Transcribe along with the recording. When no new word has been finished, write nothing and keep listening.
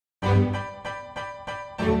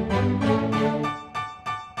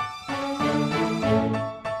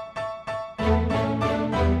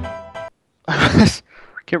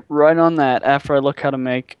Get right on that after I look how to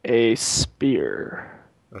make a spear.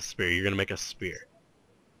 A spear. You're gonna make a spear.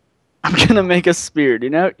 I'm gonna make a spear. Do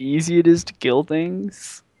you know how easy it is to kill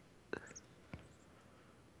things?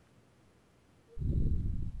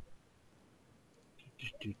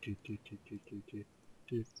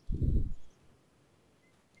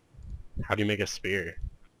 How do you make a spear?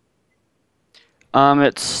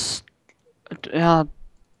 It's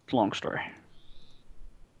long story.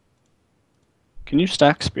 Can you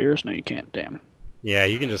stack spears? No, you can't. Damn. Yeah,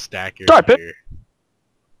 you can just stack your Die, pig! spear.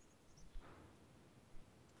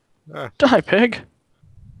 Ah, Die, pig!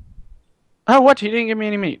 Oh, what? He didn't give me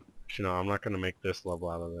any meat. actually, no, I'm not gonna make this level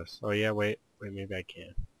out of this. Oh yeah, wait, maybe I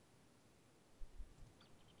can.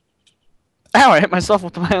 Ow, I hit myself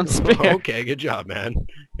with my own spear. Okay, good job, man.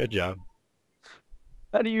 Good job.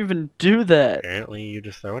 How do you even do that? Apparently, you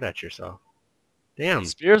just throw it at yourself. Damn,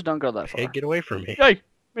 Spears don't go that far. pig, get away from me. Yay!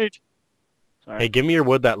 Meat! Sorry. Hey, give me your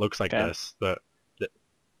wood that looks like Okay. this.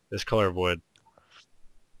 This color of wood.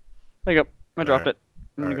 There you go. I dropped Alright, it.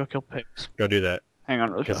 I'm gonna alright. go kill pigs. Go do that. Hang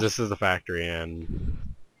on really Because fast. this is the factory, and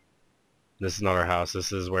this is not our house.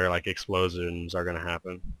 This is where, like, explosions are gonna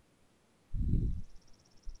happen.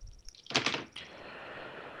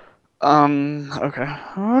 Okay.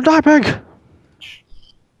 Oh, die, pig!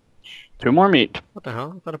 2 more meat. What the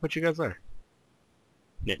hell? I thought I put you guys there.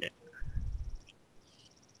 Nah.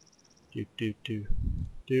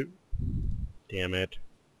 Do. Damn it.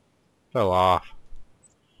 Fell off.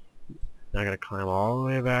 Now I gotta climb all the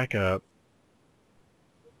way back up.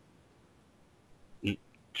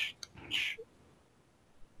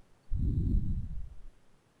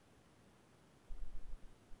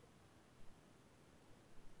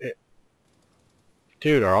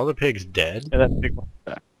 Dude, are all the pigs dead? Yeah, that pig went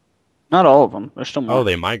back. Not all of them. There's still more. Oh,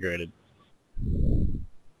 they migrated.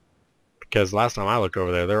 Because last time I looked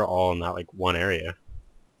over there, they're all in that, like, one area.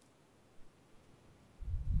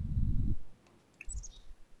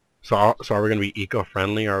 So are we gonna be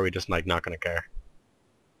eco-friendly, or are we just, like, not gonna care?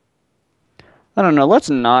 I don't know. Let's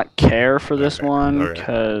not care for this Okay, one, okay.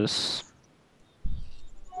 because...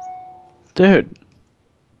 Dude.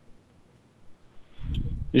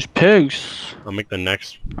 These pigs I'll make the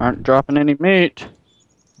next... aren't dropping any meat.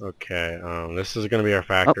 Okay, this is gonna be our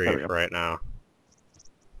factory there we for go. right now.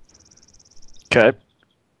 Okay.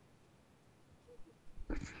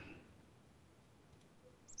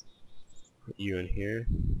 Put you in here.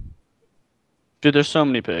 Dude, there's so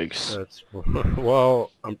many pigs. That's...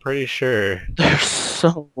 Well, I'm pretty sure... There's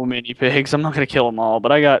so many pigs. I'm not gonna kill them all,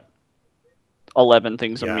 but I got 11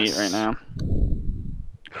 things of meat right Yes. now.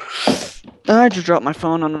 I just dropped my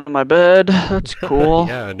phone under my bed. That's cool.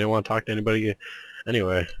 Yeah, I didn't want to talk to anybody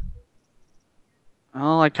anyway.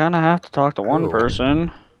 Well, I kind of have to talk to one Ooh.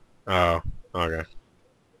 person. Oh, okay.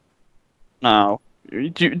 No.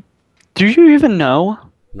 Do you even know?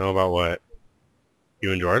 Know about what?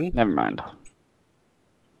 You and Jordan? Never mind.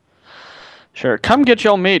 Sure, come get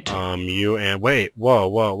your meat. You and... Wait,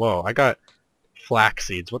 whoa. I got flax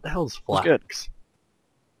seeds. What the hell is That's good. flax?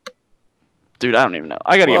 Dude, I don't even know.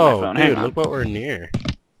 I gotta get my phone. Dude, Hang on. look what we're near.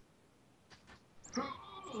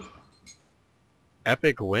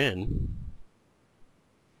 Epic win.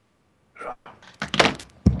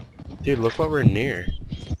 Dude, look what we're near.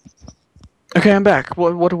 Okay, I'm back.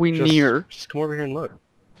 What are we Just, near? Just come over here and look.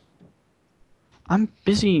 I'm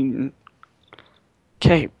busy.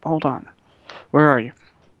 Okay, hold on. Where are you?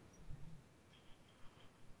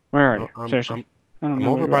 Where are you? Seriously. I don't I'm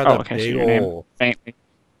know over where by you are. that Okay, so big your name. hole. Faintly.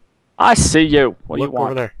 I see you. What do you Look over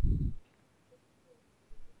want? there.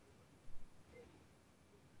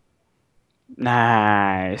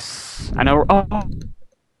 Nice. I know. Oh,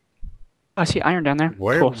 I see iron down there.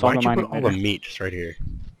 Cool. So I'll Why'd go you put mining all later. the meat just right here?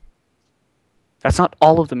 That's not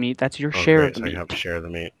all of the meat. That's your Oh, share great, of the so meat. I have to share the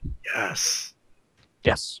meat. Yes.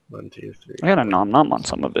 Yes. 1, 2, 3. I got a nom nom on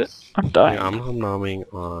some of it. I'm dying. Yeah, I'm nomming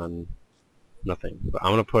on nothing. But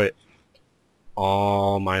I'm gonna put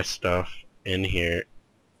all my stuff in here,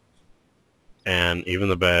 and even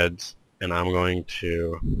the beds, and I'm going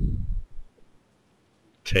to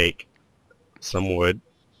take some wood,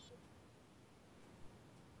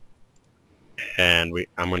 and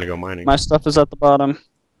I'm gonna go mining. My stuff is at the bottom.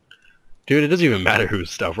 Dude, it doesn't even matter whose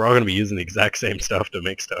stuff. We're all gonna be using the exact same stuff to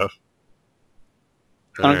make stuff.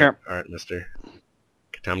 I don't care. Alright, mister.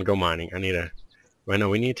 Time to go mining. I need a... Wait, no,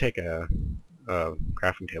 we need to take a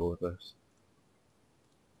crafting table with us.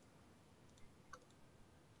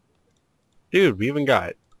 Dude, we even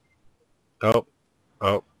got... Oh,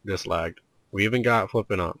 just lagged. We even got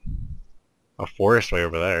flipping up. a forest way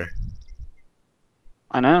over there.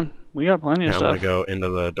 I know. We got plenty of Yeah, I'm gonna stuff. go into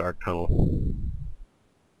the dark tunnel.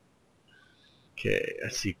 Okay, I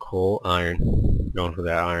see coal, iron. Going for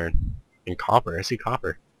that iron. And copper. I see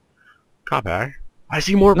copper. Copper. I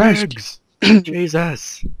see more Nice. pigs!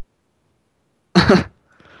 Jesus.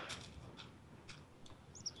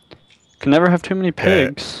 Can never have too many Okay.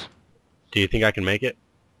 pigs. Do you think I can make it?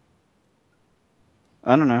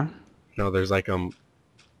 I don't know. No, there's like,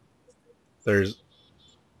 there's...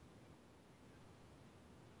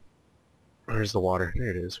 Where's the water? There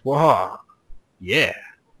it is. Whoa! Yeah!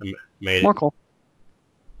 Made More it. coal.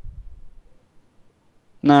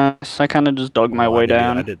 Nice. I kind of just dug my Well, way I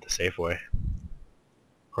down. did the safe way.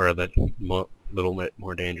 Or the little bit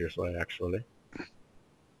more dangerous way, actually.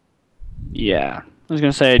 Yeah. I was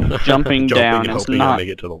gonna say jumping Jumping down and is hoping I'll not make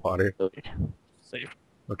it to the water. really safe.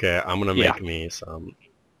 Okay, I'm gonna Yeah. make me some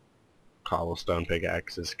cobblestone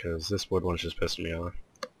pickaxes, because this wood one's just pissing me off.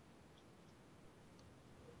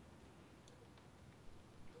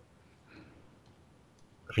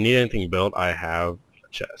 If you need anything built, I have a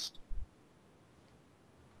chest.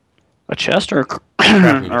 A chest or a,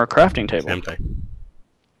 Crafting or a crafting table? Same thing.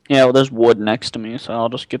 Yeah, well, there's wood next to me, so I'll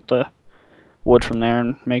just get the wood from there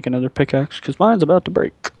and make another pickaxe, because mine's about to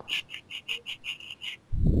break.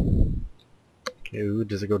 Okay, ooh,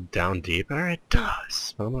 does it go down deep? Alright, it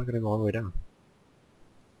does. But I'm not gonna go all the way down.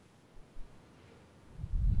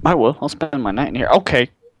 I will. I'll spend my night in here. Okay.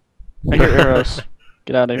 I hear arrows.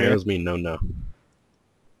 Get out of here. Arrows mean no.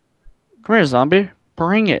 Come here, zombie.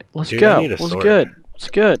 Bring it. Let's Dude, I go. need a What's sword. good? What's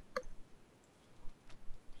good?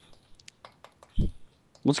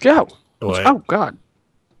 Let's go. Oh, wait. Oh, God.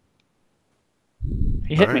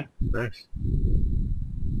 He hit Alright, nice.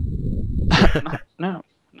 me. No.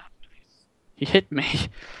 He hit me.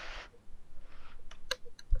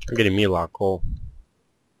 I'm getting me a lot of coal.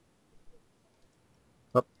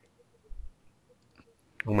 Up.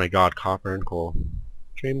 Oh my god, copper and coal.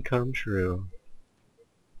 Dream come true.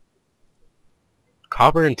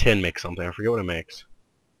 Copper and tin make something. I forget what it makes.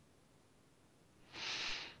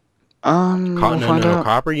 We'll find out.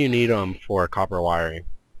 Copper you need for copper wiring.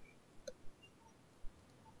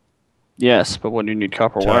 Yes, but what do you need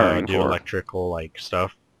copper To wiring do for? electrical like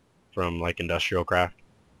stuff from like industrial craft.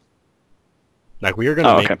 Like we are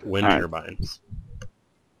gonna make okay. wind Alright. turbines.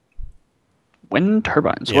 Wind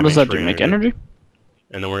turbines. Yeah, What does makes that do? free Make energy. energy?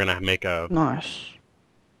 And then we're gonna make a Nice.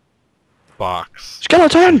 box,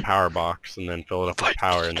 Skeleton! power box, and then fill it up with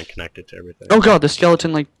power and then connect it to everything. Oh god, the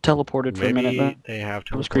skeleton like teleported for a Maybe minute. they have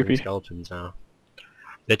That was teleporting creepy. skeletons now.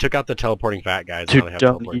 They took out the teleporting fat guys, Dude, now they have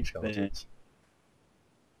don't teleporting even. skeletons.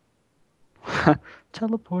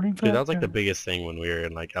 Teleporting. Dude, that was like the biggest thing when we were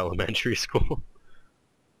in like elementary school.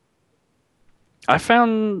 I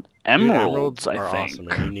found Dude, emeralds. are I think. awesome,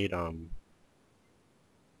 and you need I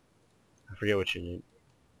forget what you need.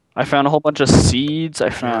 I found a whole bunch of seeds. I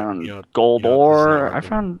found gold this is not ore. I working.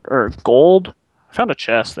 found gold. I found a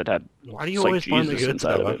chest that had. Why do you It's like always find the Jesus good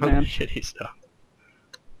inside stuff? of I it, find man. the shitty stuff.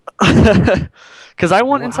 Because I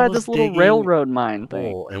went Well, I inside was this little digging railroad mine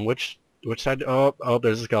thing. Oh, and which side? Oh,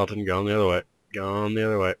 there's a skeleton. Go on the other way. Go on the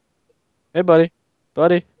other way. Hey, buddy,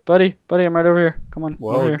 I'm right over here. Come on, over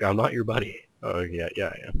Well, here. I'm not your buddy. Oh, yeah,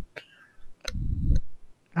 I am.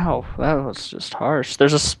 Oh, that was just harsh.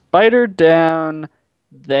 There's a spider down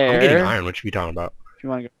there. I'm getting iron. What you be talking about? If you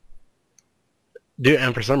want to go. Dude,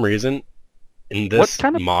 and for some reason, in this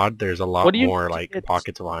kind of- mod, there's a lot what do you more need to like get-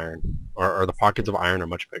 pockets of iron, or the pockets of iron are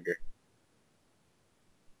much bigger.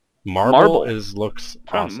 Marble Marble. looks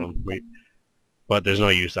awesome. But there's no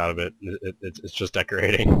use out of it. It's just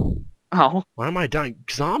decorating. Oh, Why am I dying?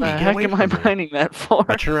 Zombie, the get heck away am I from me. mining that for?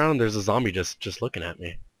 I turn around and there's a zombie just looking at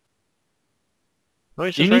me. Oh,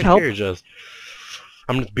 he's Do you just need right help? here.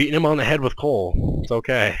 I'm just beating him on the head with coal. It's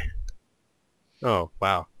okay. Oh,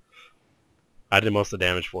 wow. I did most of the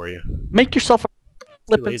damage for you. Make yourself a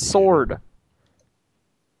flippin' lazy, dude. sword.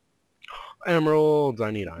 Emeralds,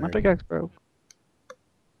 I need iron. My pickaxe broke.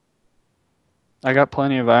 I got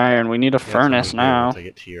plenty of iron. We need a Yeah, that's furnace what I'm gonna do now. once I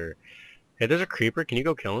get to your... Hey, there's a creeper. Can you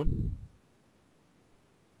go kill him?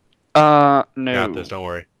 No. Got this, don't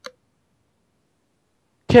worry.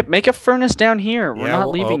 Kip, make a furnace down here. We're not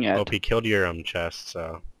leaving yet. Oh, he killed your chest,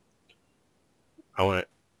 so... I want it...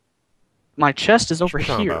 My chest is over What you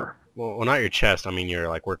talking here. about? Well, not your chest. I mean your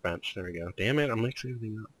like workbench. There we go. Damn it! I'm mixing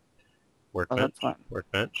everything up. Workbench. that's fine.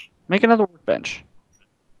 Workbench. Make another workbench.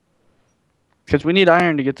 Because we need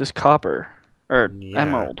iron to get this copper. Or Yeah.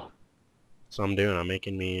 emerald. So I'm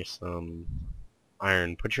making me some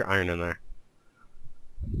iron. Put your iron in there.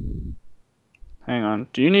 Hang on.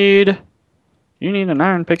 Do you need You need an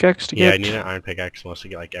iron pickaxe to Yeah, get... I need an iron pickaxe mostly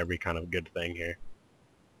to get like every kind of good thing here.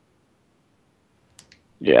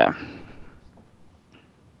 Yeah.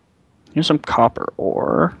 Here's some copper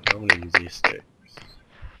ore. I'm gonna use these sticks.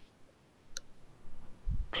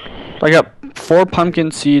 I got 4 pumpkin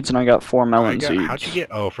seeds and I got 4 melon seeds. How'd you get?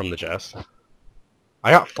 Oh, from the chest. I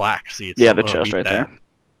got flax seeds. Yeah, so the I'm gonna chest eat right that. there.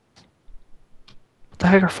 What the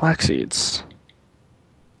heck are flax seeds?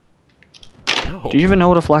 No, Do you even know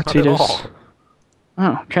what a flax not seed at is? all.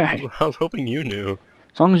 Oh, okay. I was hoping you knew.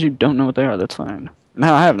 As long as you don't know what they are, that's fine.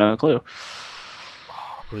 No, I have no clue.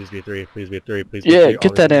 Oh, please be 3. Please be 3. Please be Yeah, 3.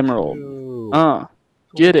 get that emerald.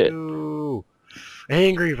 Get it.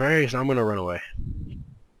 Angry face. I'm gonna run away.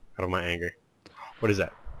 Out of my anger. What is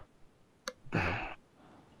that? And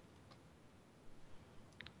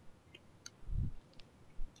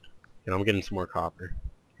I'm getting some more copper.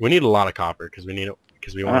 We need a lot of copper because we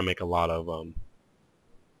want to make a lot of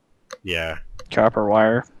yeah. Copper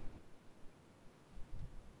wire.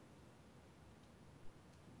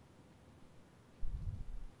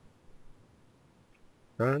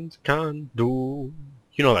 Can do.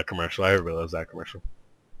 You know that commercial. Everybody loves that commercial.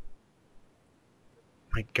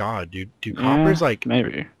 My God, dude. Copper's like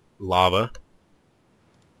maybe lava.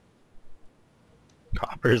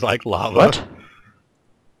 Copper's like lava. What?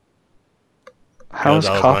 How is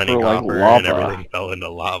copper like lava? And everything fell into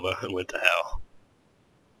lava and went to hell.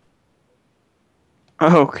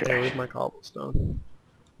 Okay. Hey, where's my cobblestone?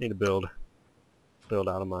 Need to build out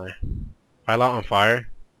of my pile out on fire.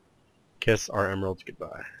 Kiss our emeralds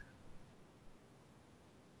goodbye.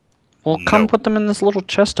 Well, come put them in this little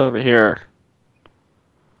chest over here.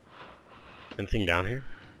 Anything down here?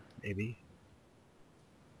 Maybe.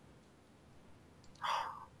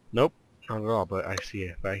 Nope, not at all. But I see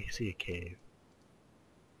a cave.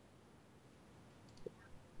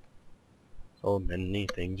 So many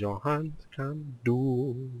things your hands can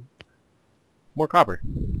do. More copper.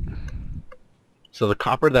 So the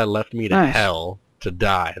copper that left me to hell to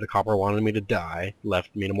die, the copper wanted me to die,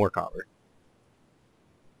 left me to more copper.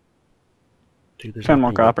 Dude, there's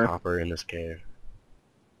more copper in this cave.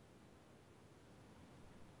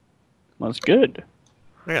 That's good.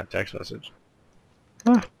 I got a text message.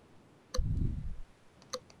 Huh.